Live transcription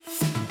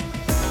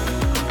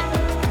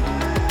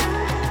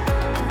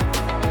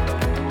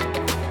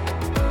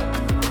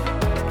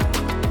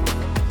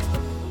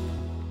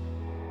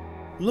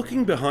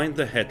looking behind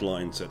the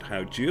headlines at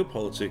how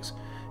geopolitics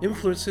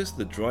influences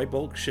the dry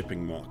bulk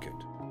shipping market,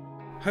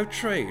 how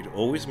trade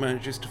always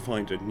manages to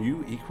find a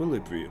new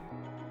equilibrium,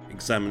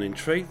 examining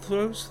trade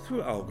flows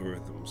through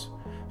algorithms.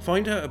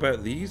 Find out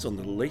about these on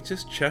the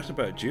latest Chat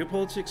About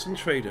Geopolitics and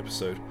Trade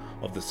episode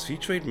of the Sea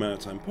Trade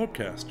Maritime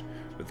podcast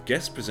with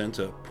guest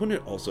presenter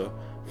Punit Oza,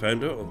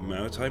 founder of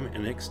Maritime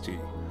NXT.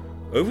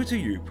 Over to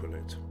you,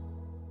 Punit.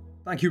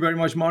 Thank you very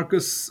much,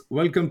 Marcus.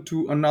 Welcome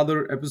to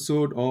another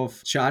episode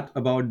of Chat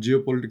About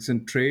Geopolitics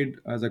and Trade,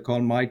 as I call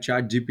my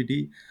Chat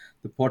GPT,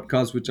 the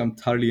podcast which I'm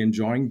thoroughly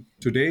enjoying.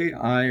 Today,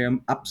 I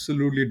am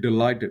absolutely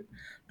delighted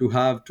to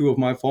have two of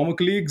my former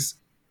colleagues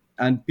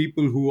and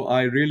people who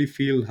I really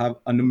feel have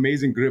an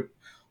amazing grip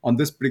on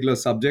this particular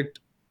subject.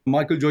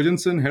 Michael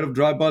Jorgensen, head of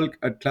dry bulk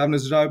at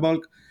Klaveness Dry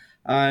Bulk,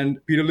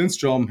 and Peter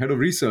Lindstrom, head of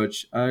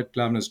research at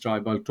Klaveness Dry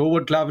Bulk.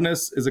 Toward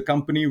Klaveness is a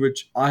company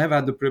which I have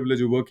had the privilege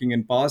of working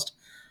in past.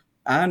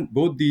 And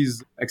both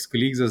these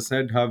ex-colleagues, as I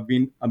said, have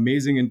been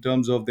amazing in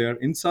terms of their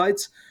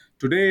insights.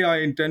 Today, I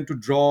intend to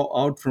draw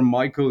out from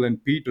Michael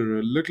and Peter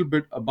a little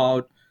bit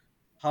about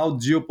how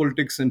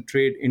geopolitics and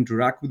trade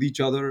interact with each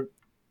other.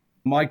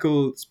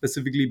 Michael,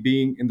 specifically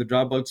being in the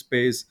dry bulk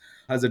space,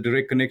 has a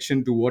direct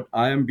connection to what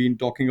I am been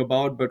talking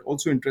about. But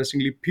also,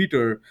 interestingly,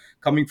 Peter,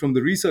 coming from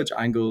the research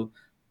angle,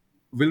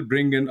 will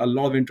bring in a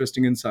lot of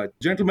interesting insight.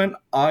 Gentlemen,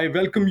 I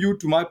welcome you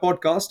to my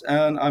podcast,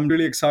 and I'm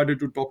really excited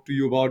to talk to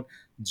you about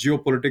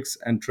geopolitics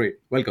and trade.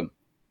 Welcome.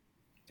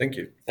 Thank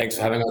you. Thanks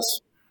for having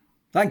us.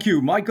 Thank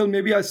you. Michael,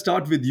 maybe I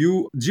start with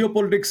you.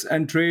 Geopolitics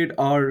and trade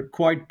are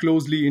quite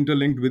closely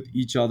interlinked with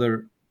each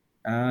other.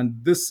 And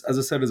this, as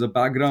I said, is a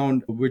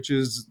background, which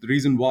is the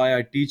reason why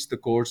I teach the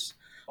course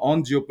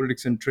on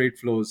geopolitics and trade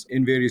flows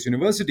in various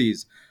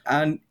universities.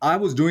 And I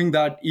was doing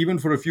that even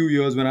for a few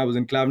years when I was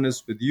in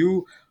Klaveness with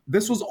you.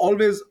 This was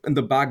always in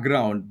the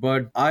background,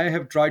 but I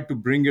have tried to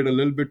bring it a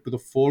little bit to the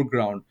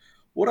foreground.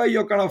 What are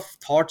your kind of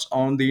thoughts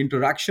on the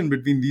interaction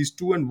between these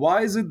two, and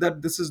why is it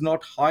that this is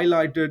not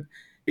highlighted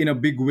in a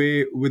big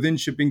way within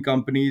shipping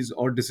companies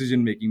or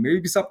decision making?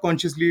 Maybe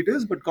subconsciously it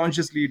is, but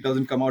consciously it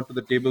doesn't come out to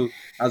the table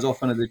as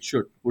often as it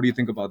should. What do you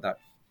think about that?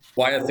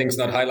 Why are things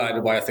not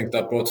highlighted? Why I think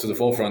that brought to the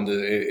forefront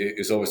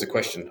is always the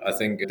question. I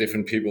think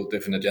different people,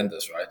 different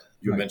agendas, right?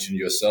 You mentioned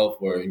yourself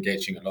were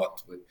engaging a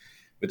lot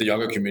with the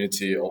younger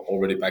community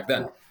already back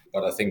then.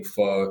 But I think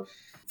for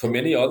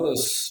many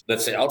others,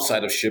 let's say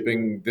outside of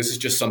shipping, this is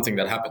just something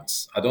that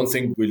happens. I don't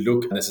think we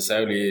look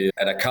necessarily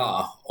at a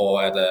car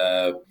or at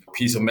a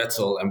piece of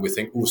metal and we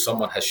think, oh,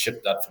 someone has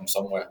shipped that from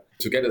somewhere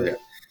to get it here.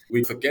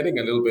 We're forgetting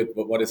a little bit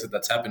what is it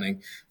that's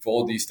happening for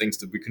all these things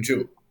that we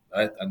consume.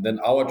 Right? And then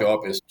our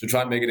job is to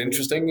try and make it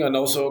interesting and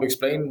also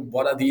explain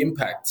what are the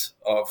impact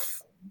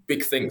of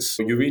big things.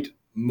 When you read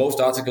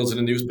most articles in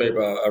the newspaper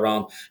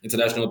around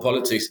international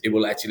politics, it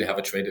will actually have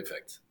a trade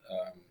effect.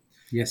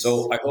 Yes.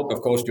 So I hope, of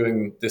course,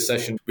 during this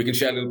session, we can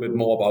share a little bit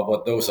more about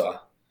what those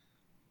are.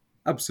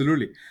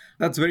 Absolutely.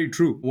 That's very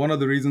true. One of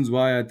the reasons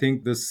why I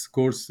think this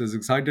course has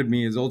excited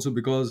me is also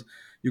because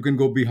you can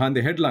go behind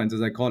the headlines,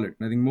 as I call it.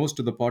 I think most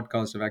of the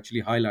podcasts have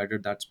actually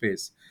highlighted that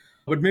space.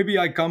 But maybe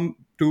I come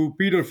to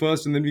Peter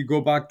first and then we go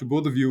back to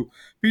both of you.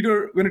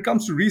 Peter, when it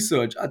comes to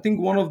research, I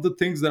think one of the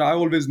things that I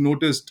always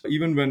noticed,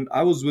 even when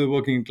I was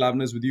working in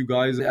Klaveness with you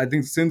guys, I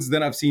think since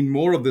then I've seen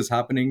more of this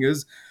happening,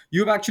 is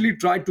you've actually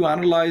tried to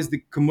analyze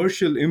the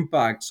commercial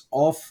impacts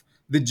of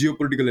the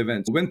geopolitical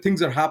events. When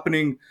things are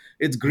happening,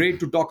 it's great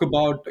to talk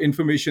about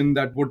information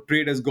that what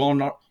trade has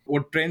gone,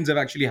 what trends have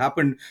actually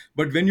happened.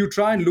 But when you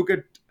try and look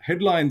at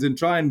headlines and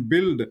try and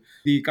build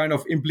the kind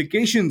of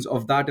implications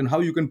of that and how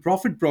you can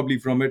profit probably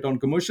from it on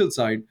commercial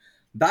side,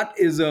 that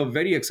is a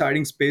very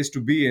exciting space to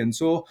be in.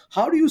 So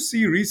how do you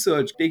see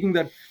research taking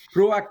that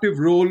proactive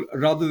role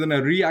rather than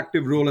a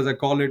reactive role, as I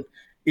call it,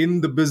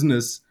 in the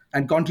business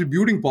and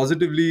contributing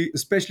positively,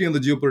 especially on the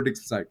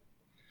geopolitics side?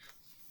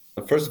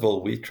 First of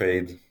all, we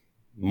trade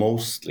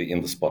mostly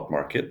in the spot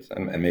market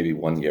and maybe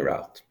 1 year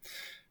out.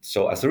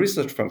 So as a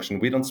research function,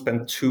 we don't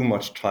spend too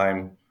much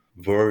time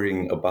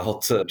worrying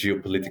about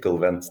geopolitical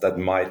events that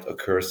might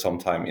occur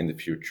sometime in the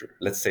future.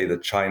 Let's say the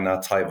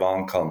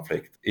China-Taiwan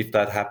conflict. If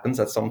that happens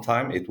at some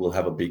time, it will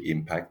have a big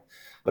impact,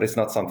 but it's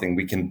not something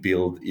we can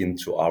build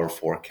into our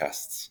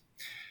forecasts.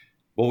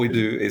 What we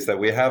do is that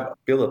we have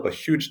built up a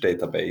huge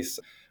database,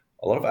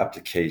 a lot of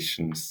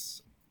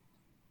applications,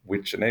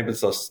 which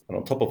enables us,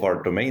 on top of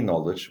our domain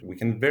knowledge, we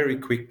can very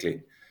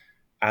quickly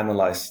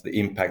analyze the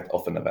impact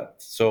of an event.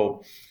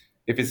 So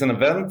if it's an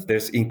event,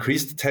 there's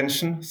increased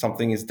tension,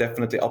 something is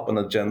definitely up on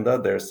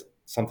agenda, there's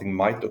something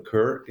might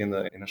occur in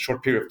a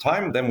short period of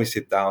time, then we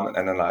sit down and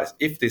analyze,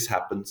 if this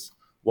happens,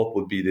 what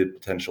would be the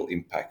potential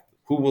impact?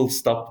 Who will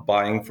stop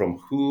buying from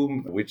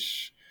whom?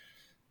 Which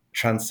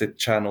transit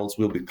channels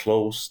will be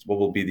closed? What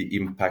will be the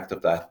impact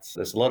of that?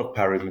 There's a lot of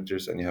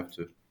parameters and you have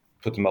to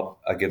put them up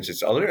against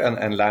each other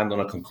and land on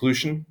a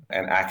conclusion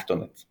and act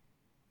on it.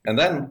 And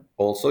then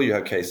also you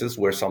have cases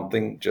where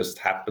something just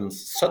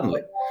happens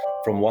suddenly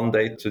from one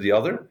day to the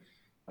other.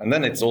 And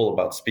then it's all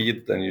about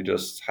speed. Then you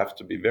just have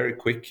to be very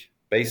quick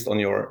based on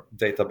your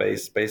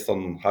database, based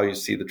on how you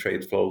see the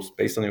trade flows,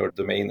 based on your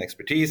domain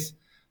expertise,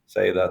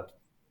 say that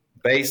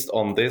based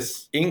on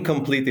this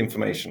incomplete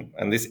information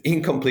and this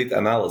incomplete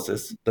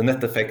analysis, the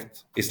net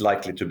effect is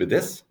likely to be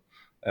this,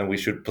 and we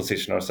should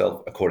position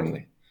ourselves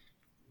accordingly.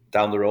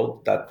 Down the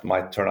road, that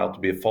might turn out to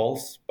be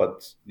false,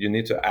 but you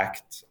need to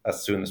act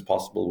as soon as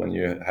possible when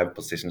you have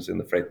positions in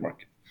the freight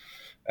market.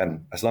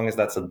 And as long as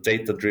that's a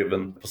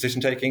data-driven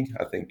position taking,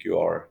 I think you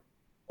are,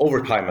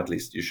 over time at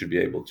least, you should be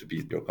able to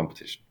beat your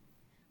competition.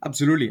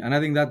 Absolutely. And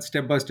I think that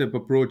step-by-step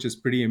approach is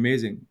pretty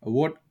amazing.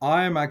 What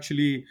I am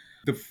actually,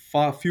 the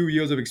few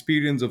years of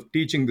experience of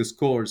teaching this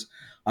course,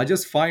 I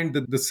just find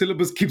that the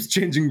syllabus keeps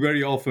changing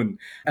very often.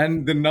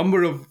 And the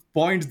number of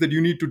points that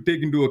you need to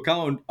take into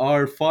account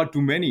are far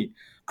too many.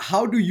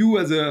 How do you,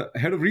 as a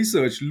head of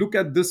research, look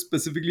at this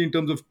specifically in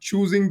terms of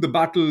choosing the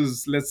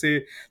battles, let's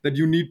say, that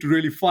you need to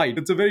really fight?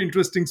 It's a very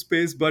interesting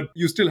space, but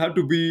you still have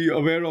to be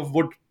aware of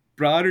what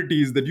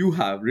priorities that you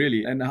have,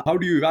 really. And how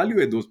do you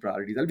evaluate those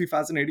priorities? That'll be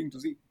fascinating to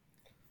see.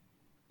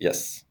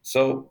 Yes.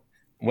 So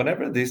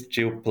whenever these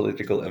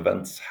geopolitical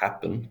events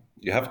happen,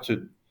 you have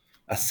to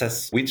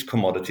assess which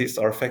commodities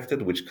are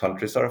affected, which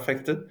countries are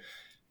affected.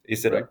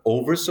 Is it an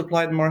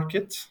oversupplied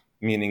market?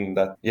 Meaning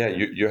that,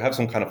 you have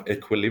some kind of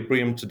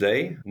equilibrium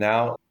today.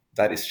 Now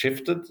that is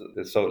shifted.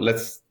 So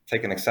let's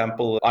take an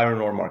example,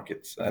 iron ore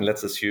markets. And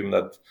let's assume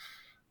that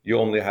you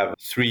only have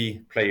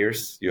 3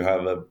 players. You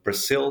have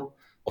Brazil,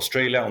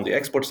 Australia on the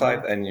export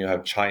side, and you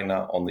have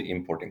China on the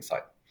importing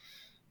side.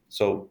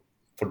 So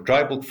for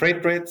dry bulk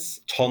freight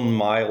rates, ton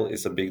mile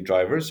is a big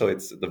driver. So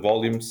it's the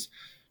volumes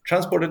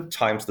transported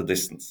times the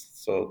distance.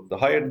 So the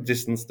higher the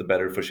distance, the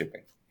better for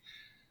shipping.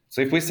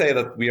 So if we say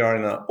that we are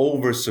in an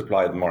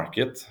oversupplied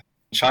market,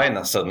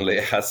 China suddenly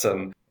has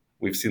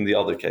we've seen the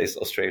other case,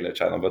 Australia,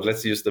 China, but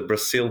let's use the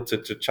Brazil to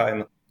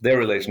China. Their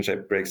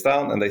relationship breaks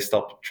down and they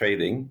stop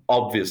trading.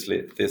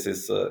 Obviously, this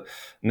is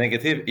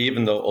negative,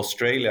 even though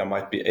Australia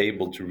might be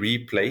able to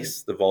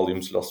replace the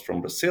volumes lost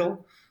from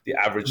Brazil. The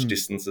average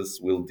distances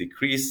will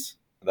decrease.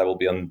 That will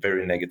be a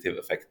very negative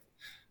effect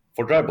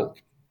for dry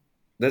bulk.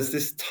 There's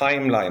this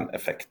timeline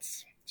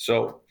effects.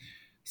 So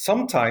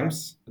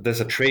sometimes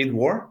there's a trade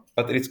war,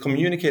 but it's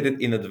communicated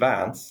in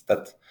advance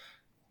that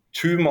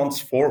 2 months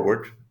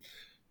forward,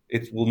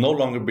 it will no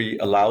longer be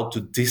allowed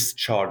to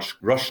discharge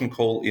Russian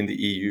coal in the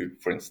EU,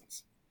 for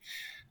instance.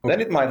 Okay.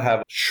 Then it might have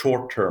a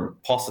short-term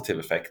positive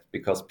effect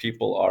because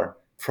people are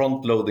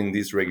front-loading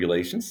these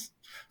regulations.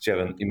 So you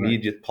have an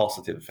immediate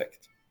positive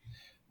effect.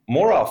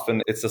 More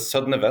often, it's a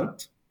sudden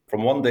event.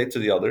 From one day to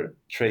the other,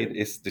 trade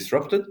is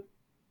disrupted.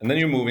 And then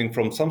you're moving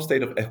from some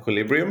state of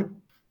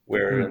equilibrium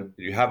where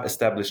you have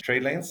established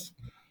trade lanes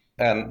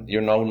and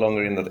you're no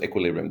longer in that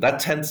equilibrium. That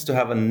tends to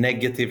have a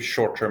negative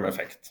short-term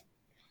effect.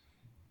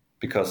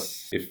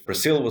 Because if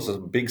Brazil was a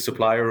big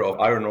supplier of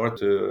iron ore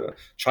to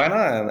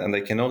China and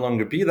they can no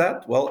longer be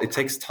that, well, it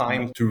takes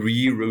time to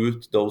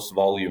reroute those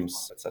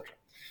volumes, etc.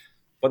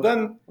 But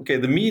then,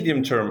 the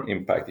medium-term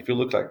impact, if you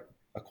look like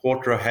a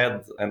quarter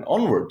ahead and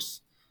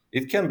onwards,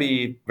 it can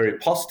be very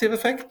positive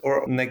effect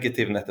or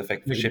negative net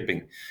effect for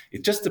shipping.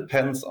 It just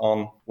depends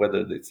on whether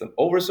it's an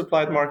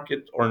oversupplied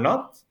market or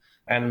not.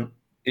 And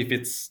if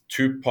it's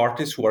 2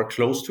 parties who are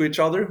close to each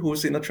other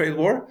who's in a trade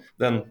war,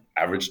 then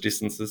average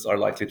distances are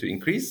likely to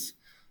increase.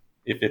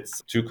 If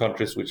it's 2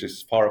 countries which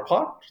is far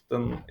apart,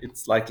 then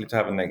it's likely to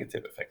have a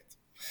negative effect.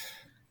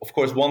 Of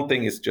course, one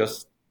thing is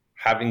just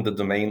having the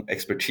domain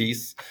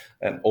expertise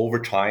and over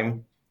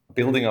time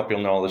building up your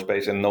knowledge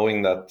base and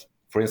knowing that,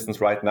 for instance,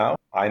 right now,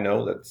 I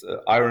know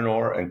that iron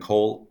ore and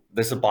coal,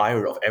 there's a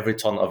buyer of every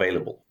ton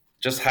available.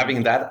 Just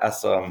having that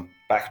as a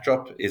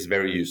backdrop is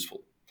very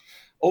useful.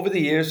 Over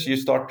the years, you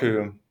start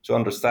to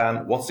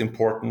understand what's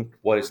important,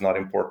 what is not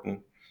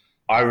important.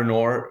 Iron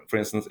ore, for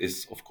instance,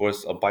 is, of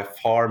course, a by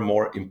far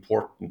more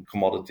important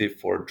commodity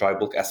for dry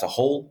bulk as a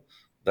whole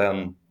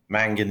than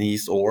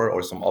manganese ore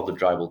or some other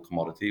dry bulk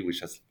commodity,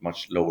 which has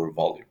much lower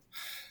volume.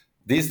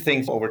 These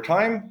things over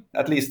time,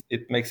 at least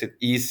it makes it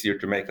easier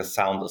to make a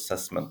sound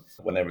assessment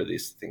whenever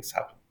these things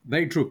happen.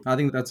 Very true. I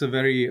think that's a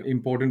very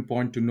important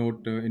point to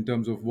note in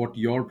terms of what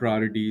your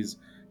priorities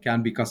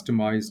can be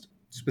customized.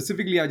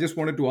 Specifically, I just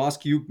wanted to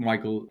ask you,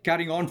 Michael,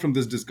 carrying on from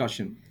this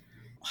discussion,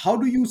 how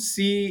do you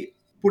see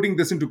putting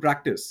this into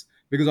practice?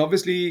 Because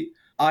obviously,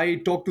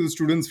 I talk to the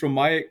students from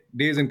my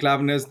days in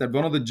Klaveness that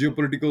one of the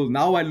geopolitical,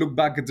 now I look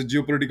back, it's a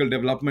geopolitical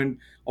development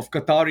of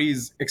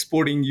Qataris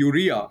exporting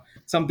urea,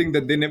 something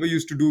that they never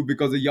used to do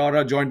because the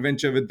Yara joint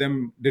venture with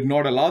them did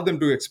not allow them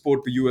to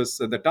export to US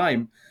at the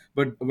time.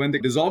 But when they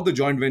dissolved the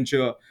joint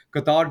venture,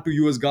 Qatar to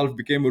US Gulf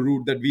became a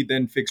route that we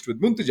then fixed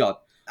with Muntajat.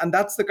 And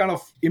that's the kind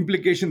of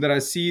implication that I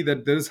see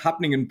that there is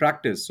happening in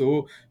practice.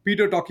 So,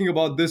 Peter, talking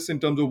about this in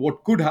terms of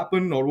what could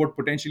happen or what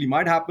potentially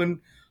might happen,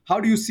 how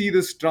do you see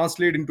this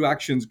translate into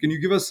actions? Can you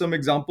give us some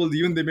examples,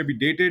 even they may be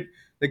dated,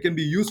 they can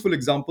be useful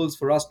examples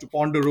for us to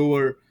ponder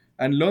over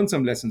and learn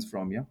some lessons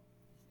from, yeah?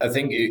 I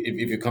think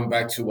if you come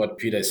back to what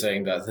Peter is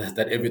saying,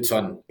 that every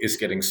ton is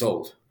getting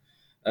sold,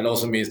 that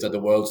also means that the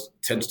world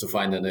tends to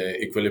find an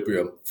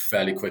equilibrium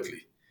fairly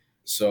quickly.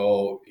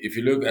 So if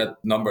you look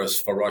at numbers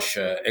for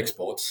Russia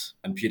exports,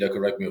 and Peter,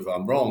 correct me if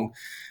I'm wrong,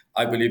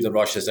 I believe that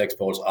Russia's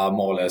exports are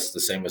more or less the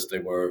same as they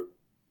were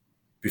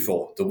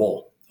before the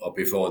war or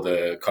before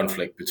the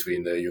conflict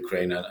between the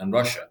Ukraine and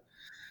Russia.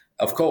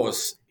 Of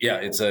course, yeah,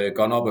 it's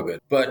gone up a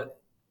bit, but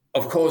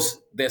of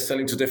course they're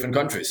selling to different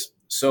countries.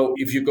 So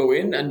if you go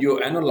in and you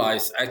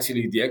analyze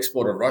actually the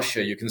export of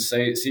Russia, you can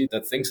see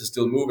that things are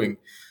still moving.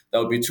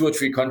 There'll be 2 or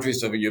 3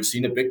 countries where you've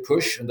seen a big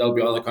push, and there'll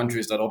be other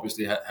countries that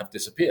obviously have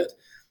disappeared.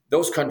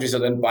 Those countries are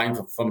then buying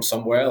from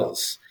somewhere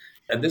else.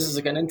 And this is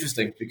again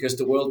interesting because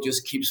the world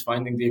just keeps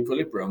finding the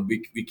equilibrium.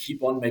 We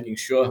keep on making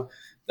sure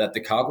that the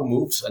cargo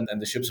moves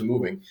and the ships are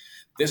moving.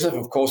 This,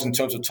 of course, in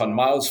terms of ton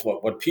miles,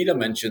 what Peter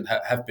mentioned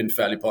have been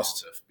fairly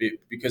positive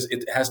because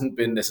it hasn't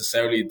been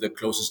necessarily the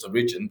closest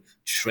origin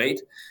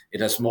trade.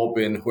 It has more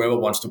been whoever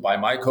wants to buy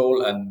my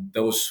coal, and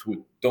those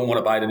who don't want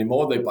to buy it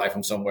anymore, they buy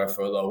from somewhere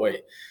further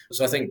away.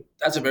 So I think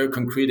that's a very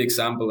concrete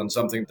example and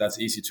something that's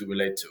easy to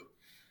relate to.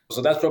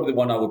 So that's probably the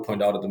one I would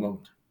point out at the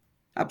moment.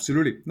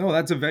 Absolutely. No,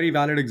 that's a very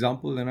valid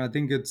example. And I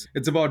think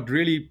it's about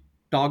really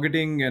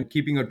targeting and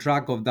keeping a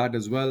track of that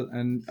as well.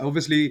 And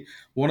obviously,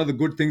 one of the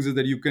good things is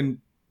that you can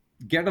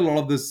get a lot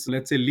of this,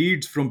 let's say,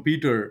 leads from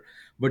Peter,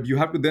 but you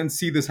have to then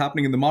see this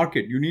happening in the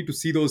market. You need to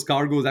see those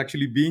cargoes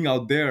actually being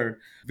out there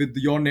with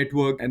your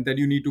network, and then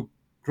you need to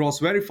cross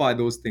verify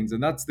those things.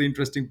 And that's the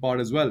interesting part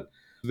as well,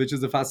 which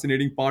is the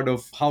fascinating part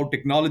of how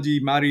technology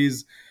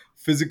marries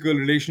physical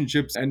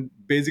relationships, and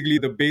basically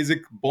the basic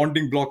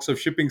bonding blocks of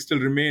shipping still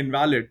remain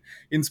valid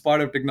in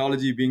spite of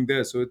technology being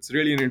there. So it's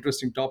really an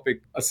interesting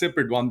topic, a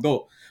separate one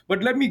though.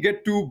 But let me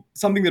get to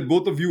something that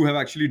both of you have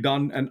actually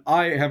done, and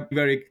I am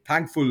very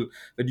thankful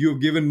that you have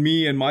given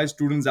me and my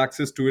students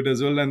access to it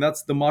as well, and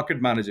that's the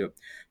market manager.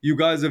 You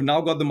guys have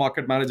now got the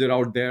market manager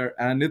out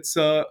there, and it's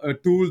a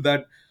tool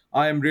that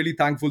I am really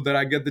thankful that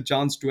I get the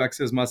chance to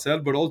access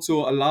myself, but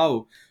also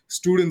allow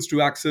students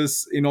to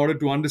access in order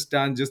to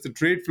understand just the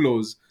trade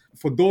flows.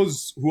 For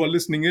those who are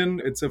listening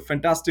in, it's a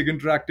fantastic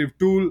interactive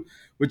tool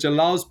which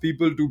allows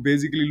people to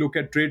basically look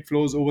at trade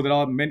flows over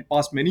the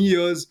past many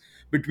years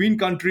between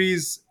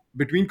countries,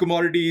 between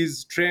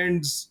commodities,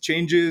 trends,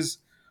 changes.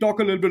 Talk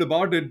a little bit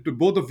about it to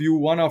both of you,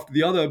 one after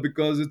the other,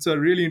 because it's a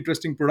really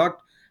interesting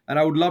product. And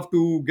I would love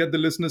to get the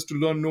listeners to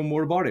know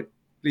more about it.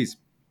 Please.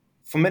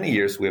 For many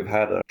years, we've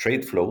had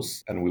trade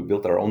flows, and we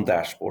built our own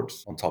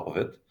dashboards on top of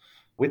it,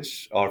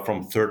 which are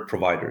from third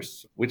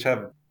providers, which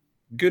have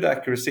good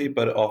accuracy,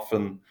 but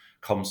often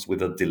comes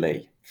with a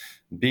delay.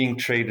 Being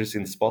traders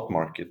in the spot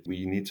market,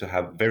 we need to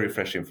have very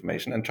fresh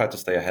information and try to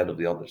stay ahead of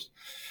the others.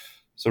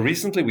 So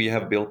recently we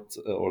have built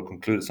or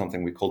concluded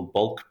something we call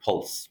Bulk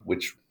Pulse,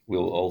 which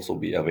will also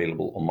be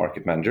available on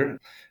Market Manager.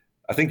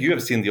 I think you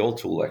have seen the old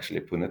tool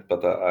actually, Punit,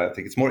 but I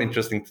think it's more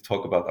interesting to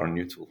talk about our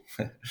new tool.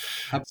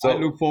 So, I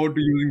look forward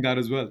to using that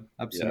as well.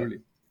 Absolutely.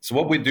 Yeah. So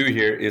what we do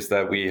here is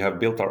that we have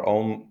built our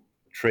own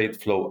trade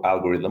flow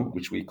algorithm,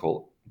 which we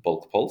call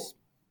Bulk Pulse,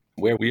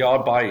 where we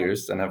are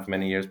buyers and have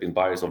many years been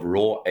buyers of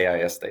raw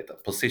AIS data,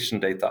 position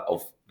data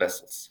of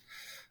vessels.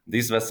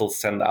 These vessels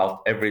send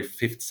out every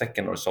 5th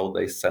second or so,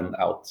 they send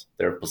out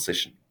their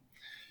position.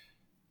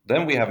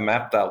 Then we have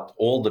mapped out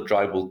all the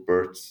dry bulk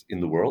berths in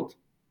the world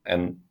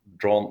and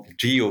drawn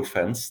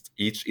geo-fenced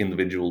each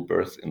individual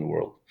berth in the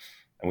world.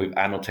 And we've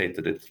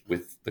annotated it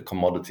with the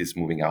commodities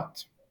moving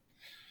out.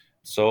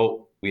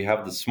 So we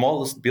have the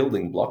smallest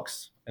building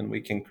blocks, and we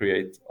can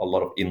create a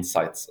lot of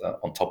insights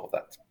on top of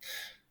that.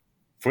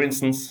 For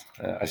instance,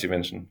 as you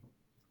mentioned,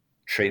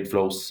 trade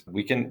flows.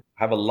 We can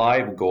have a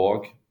live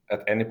GOG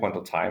at any point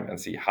of time and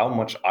see how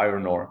much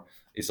iron ore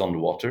is on the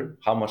water,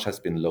 how much has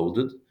been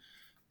loaded.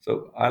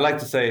 So I like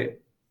to say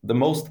the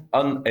most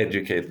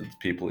uneducated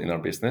people in our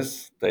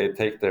business, they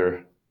take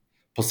their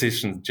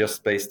position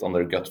just based on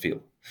their gut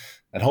feel.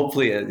 And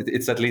hopefully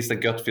it's at least a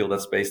gut feel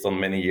that's based on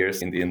many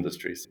years in the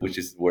industries, which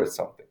is worth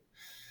something.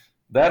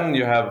 Then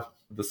you have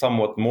the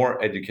somewhat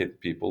more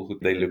educated people who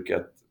they look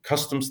at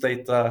customs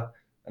data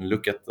and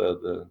look at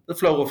the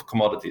flow of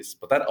commodities.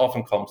 But that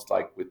often comes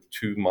like with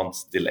 2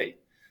 months delay.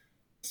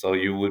 So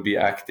you will be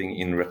acting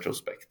in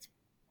retrospect.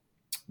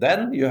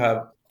 Then you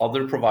have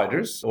other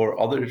providers or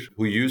others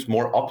who use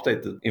more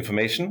updated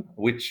information,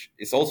 which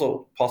is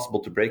also possible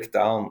to break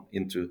down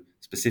into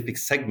specific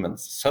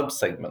segments,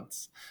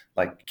 sub-segments,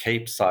 like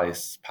Cape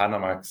size,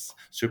 Panamax,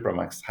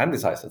 Supramax,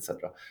 Handysize,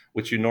 etc.,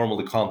 which you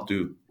normally can't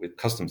do with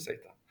customs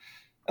data.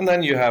 And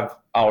then you have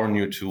our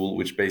new tool,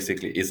 which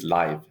basically is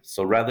live.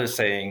 So rather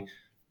saying,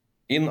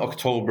 in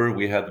October,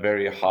 we had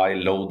very high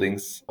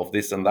loadings of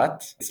this and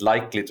that. It's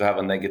likely to have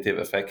a negative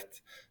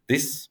effect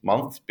this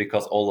month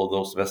because all of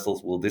those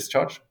vessels will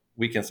discharge.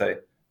 We can say,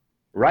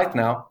 right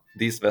now,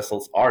 these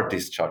vessels are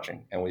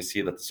discharging, and we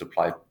see that the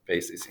supply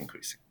base is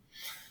increasing.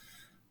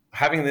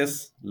 Having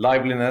this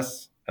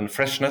liveliness and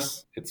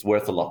freshness, it's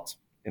worth a lot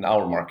in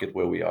our market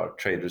where we are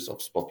traders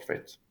of spot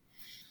freight.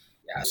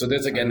 Yeah, so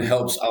this again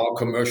helps our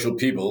commercial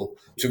people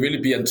to really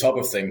be on top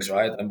of things,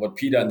 right? And what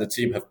Peter and the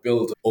team have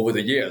built over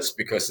the years,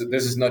 because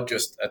this is not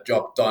just a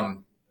job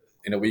done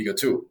in a week or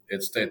two.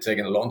 It's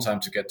taken a long time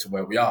to get to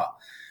where we are.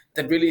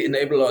 that really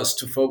enable us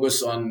to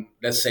focus on,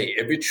 let's say,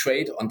 every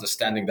trade,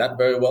 understanding that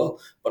very well,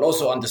 but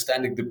also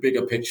understanding the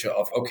bigger picture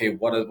of, okay,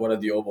 what are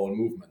the overall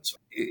movements?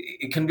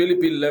 It can really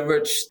be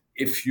leveraged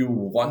if you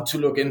want to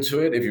look into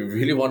it, if you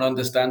really want to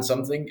understand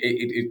something,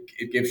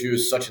 it gives you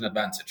such an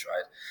advantage,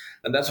 right?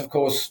 And that's, of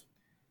course,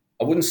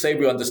 I wouldn't say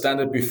we understand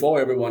it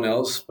before everyone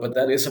else, but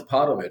that is a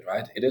part of it,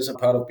 right? It is a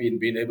part of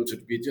being able to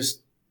be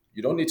just,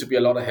 you don't need to be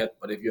a lot ahead,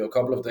 but if you're a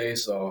couple of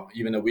days or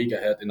even a week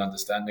ahead in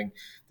understanding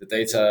the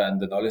data and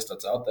the knowledge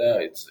that's out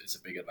there, it's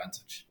a big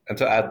advantage. And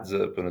to add,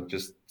 Punit,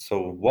 just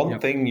so one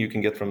thing you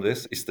can get from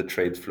this is the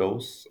trade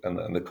flows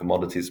and the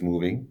commodities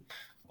moving.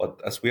 But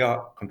as we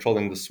are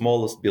controlling the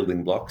smallest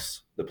building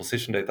blocks, the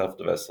position data of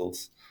the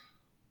vessels,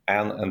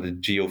 and the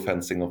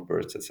geofencing of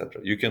berths,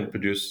 etc., you can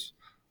produce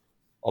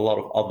a lot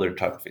of other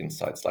type of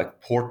insights,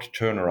 like port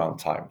turnaround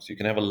times. You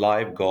can have a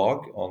live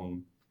GOG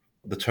on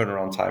the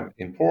turnaround time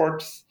in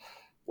ports.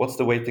 What's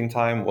the waiting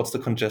time? What's the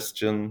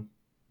congestion,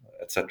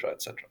 etc.,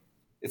 etc.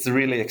 It's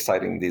really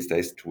exciting these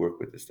days to work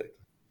with this data.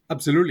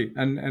 Absolutely.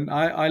 And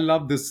I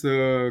love this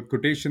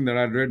quotation that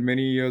I read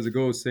many years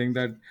ago saying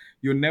that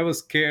you're never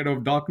scared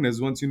of darkness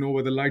once you know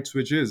where the light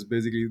switch is.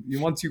 Basically,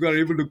 once you are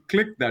able to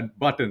click that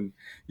button,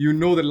 you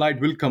know the light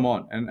will come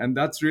on. And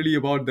that's really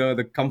about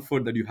the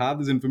comfort that you have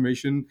this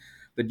information,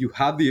 that you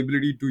have the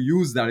ability to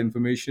use that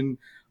information.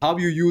 How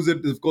you use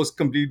it is, of course,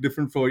 completely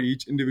different for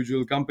each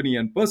individual company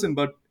and person,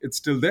 but it's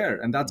still there.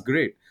 And that's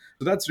great.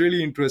 So that's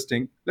really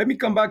interesting. Let me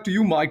come back to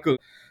you, Michael.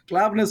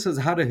 Klaveness has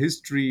had a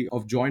history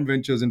of joint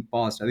ventures in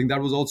past. I think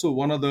that was also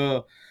one of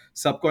the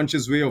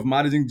subconscious way of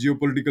managing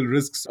geopolitical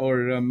risks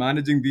or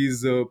managing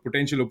these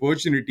potential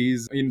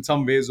opportunities in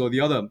some ways or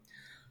the other.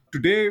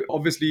 Today,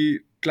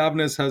 obviously,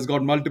 Klaveness has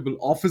got multiple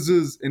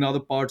offices in other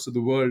parts of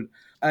the world.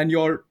 And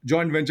your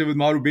joint venture with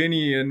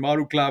Marubeni and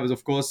Maruklav is,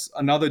 of course,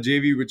 another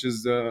JV, which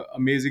is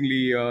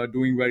amazingly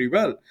doing very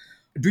well.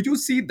 Do you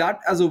see that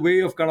as a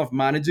way of kind of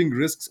managing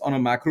risks on a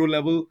macro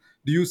level?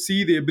 Do you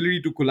see the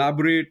ability to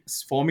collaborate,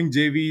 forming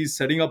JVs,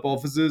 setting up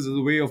offices as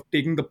a way of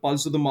taking the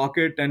pulse of the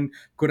market and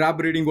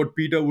corroborating what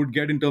Peter would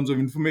get in terms of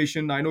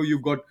information? I know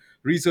you've got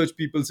research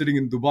people sitting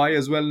in Dubai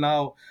as well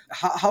now.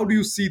 How do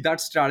you see that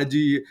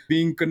strategy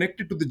being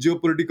connected to the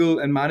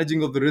geopolitical and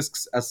managing of the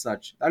risks as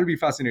such? That'll be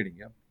fascinating,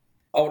 yeah.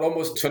 I would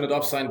almost turn it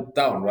upside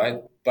down,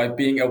 right? By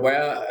being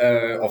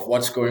aware of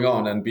what's going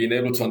on and being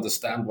able to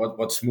understand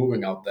what's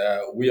moving out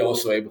there, we're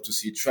also able to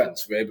see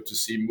trends. We're able to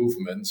see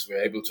movements.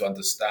 We're able to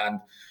understand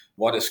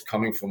what is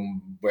coming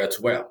from where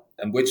to where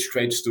and which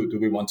trades do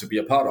we want to be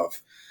a part of.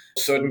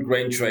 Certain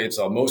grain trades,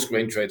 or most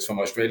grain trades from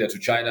Australia to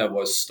China,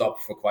 was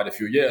stopped for quite a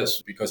few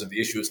years because of the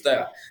issues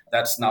there.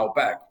 That's now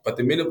back. But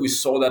the minute we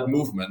saw that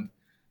movement,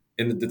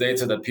 in the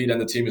data that Pete and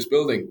the team is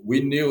building,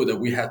 we knew that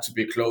we had to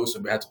be close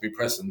and we had to be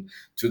present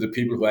to the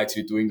people who are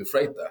actually doing the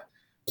freight there.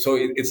 So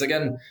it's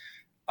again,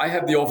 I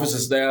have the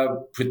offices there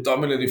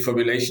predominantly for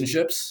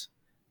relationships,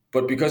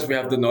 but because we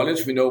have the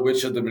knowledge, we know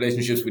which of the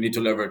relationships we need to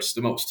leverage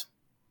the most.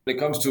 When it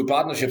comes to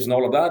partnerships and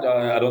all of that,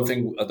 I don't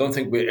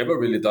think we're ever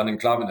really done in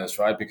Klaveness,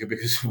 right?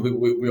 Because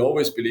we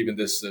always believe in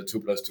this 2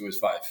 + 2 is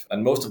 5,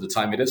 and most of the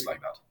time it is like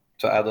that.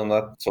 To add on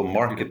that, so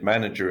Market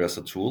Manager as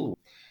a tool,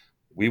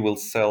 we will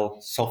sell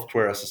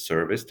software as a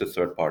service to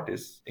third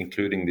parties,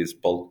 including these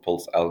bulk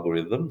pulse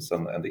algorithms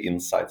and the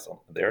insights on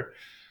there.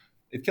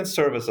 It can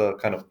serve as a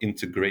kind of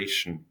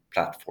integration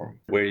platform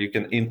where you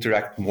can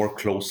interact more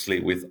closely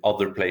with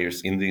other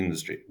players in the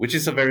industry, which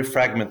is a very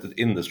fragmented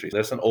industry.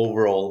 There's an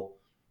overall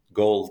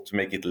goal to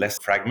make it less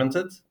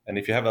fragmented. And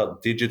if you have a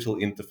digital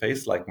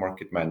interface like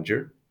Market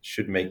Manager,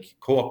 should make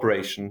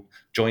cooperation,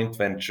 joint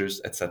ventures,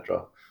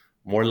 etc.,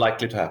 more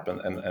likely to happen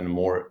and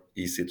more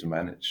easy to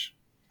manage.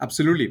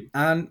 Absolutely.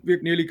 And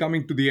we're nearly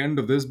coming to the end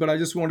of this, but I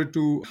just wanted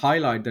to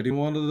highlight that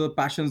one of the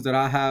passions that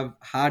I have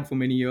had for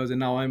many years,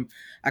 and now I'm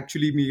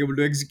actually being able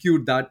to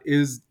execute that,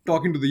 is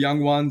talking to the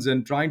young ones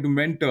and trying to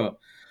mentor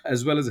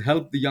as well as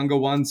help the younger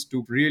ones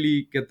to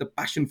really get the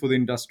passion for the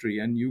industry.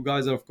 And you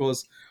guys are, of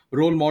course,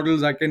 role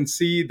models. I can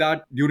see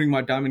that during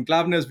my time in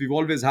Klaveness, we've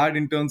always had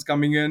interns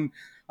coming in.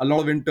 A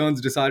lot of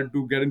interns decided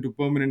to get into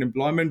permanent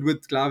employment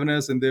with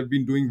Klaveness, and they've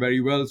been doing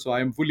very well. So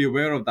I am fully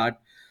aware of that.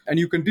 And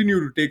you continue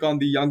to take on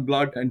the young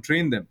blood and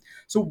train them.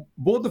 So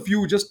both of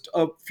you, just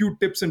a few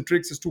tips and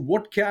tricks as to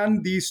what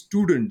can these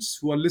students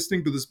who are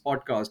listening to this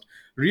podcast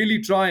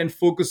really try and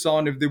focus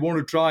on if they want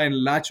to try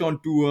and latch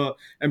on to an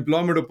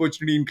employment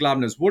opportunity in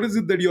Klaveness. What is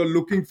it that you're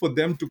looking for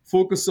them to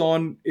focus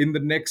on in the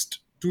next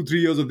 2-3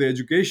 years of their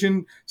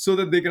education so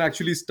that they can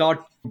actually start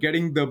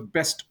getting the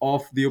best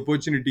of the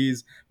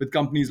opportunities with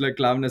companies like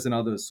Klaveness and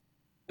others?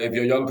 If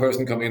you're a young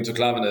person coming into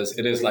Klaveness,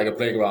 it is like a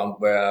playground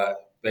where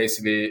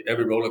basically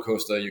every roller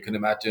coaster you can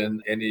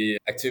imagine, any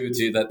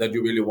activity that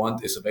you really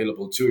want is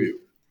available to you.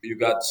 You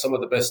got some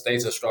of the best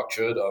data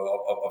structured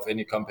of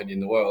any company in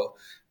the world,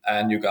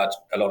 and you got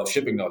a lot of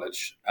shipping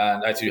knowledge.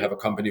 And actually you have a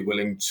company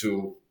willing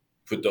to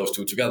put those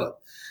two together.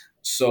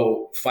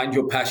 So find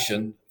your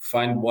passion,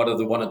 find what are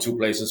the 1 or 2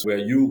 places where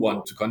you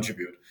want to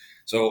contribute.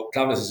 So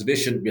Klaveness'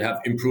 vision, we have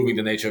improving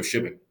the nature of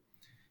shipping.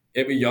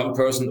 every young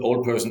person,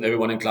 old person,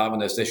 everyone in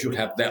Klaveness, they should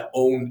have their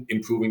own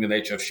improving the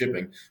nature of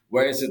shipping.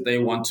 Where is it they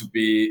want to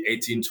be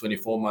 18,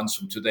 24 months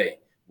from today?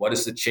 What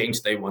is the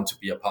change they want to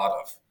be a part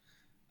of?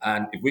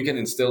 And if we can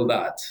instill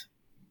that,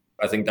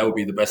 I think that would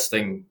be the best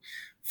thing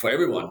for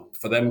everyone,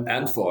 for them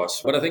and for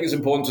us. But I think it's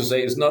important to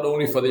say it's not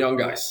only for the young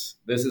guys.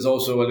 This is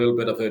also a little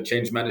bit of a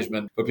change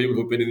management for people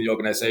who've been in the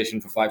organization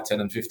for 5,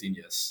 10, and 15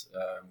 years.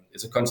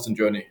 It's a constant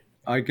journey.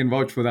 I can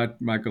vouch for that,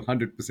 Michael,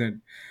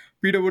 100%.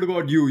 Peter, what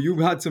about you?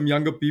 You've had some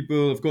younger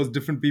people, of course,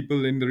 different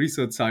people in the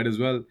research side as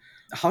well.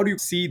 How do you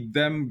see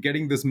them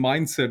getting this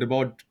mindset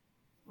about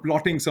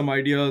plotting some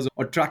ideas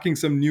or tracking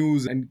some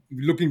news and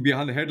looking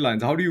behind the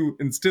headlines? How do you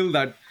instill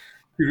that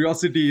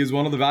curiosity is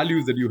one of the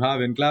values that you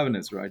have in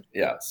Klaveness, right?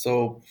 Yeah.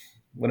 So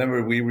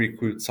whenever we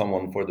recruit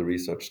someone for the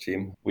research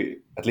team, we,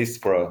 at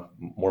least for a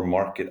more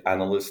market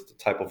analyst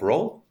type of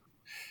role,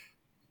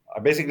 I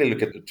basically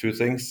look at the two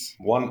things.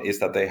 One is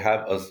that they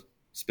have a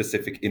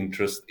specific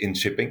interest in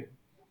shipping.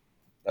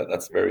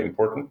 That's very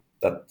important,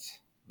 that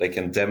they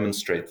can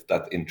demonstrate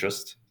that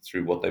interest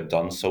through what they've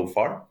done so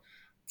far.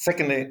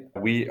 Secondly,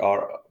 we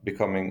are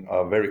becoming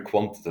a very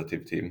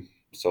quantitative team.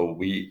 So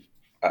we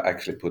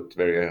actually put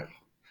very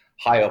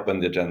high up on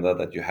the agenda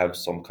that you have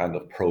some kind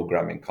of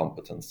programming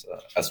competence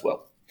as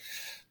well.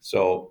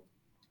 So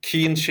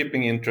keen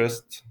shipping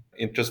interest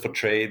for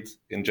trade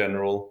in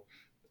general,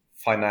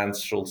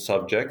 financial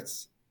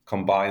subjects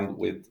combined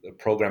with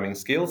programming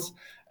skills.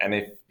 And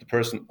if the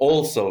person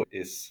also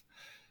is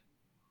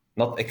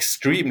not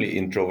extremely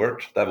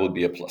introvert, that would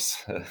be a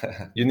plus.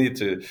 You need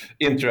to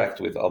interact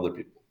with other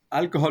people.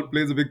 Alcohol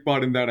plays a big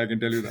part in that, I can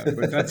tell you that,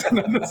 but that's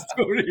another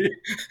story.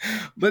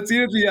 But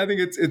seriously, I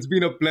think it's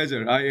been a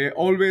pleasure. I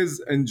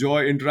always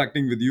enjoy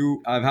interacting with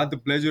you. I've had the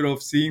pleasure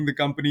of seeing the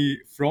company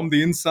from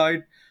the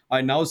inside.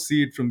 I now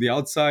see it from the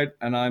outside,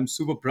 and I'm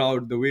super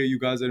proud the way you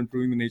guys are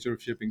improving the nature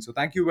of shipping. So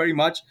thank you very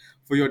much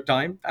for your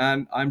time,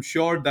 and I'm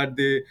sure that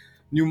the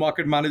new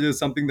market manager is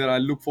something that I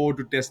look forward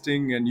to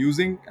testing and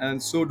using,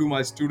 and so do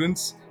my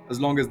students,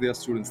 as long as they are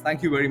students.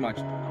 Thank you very much.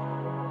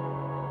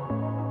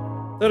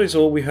 That is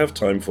all we have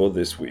time for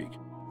this week.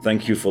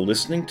 Thank you for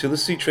listening to the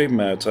Seatrade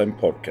Maritime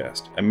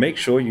podcast, and make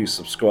sure you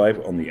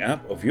subscribe on the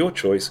app of your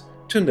choice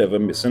to never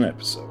miss an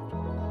episode.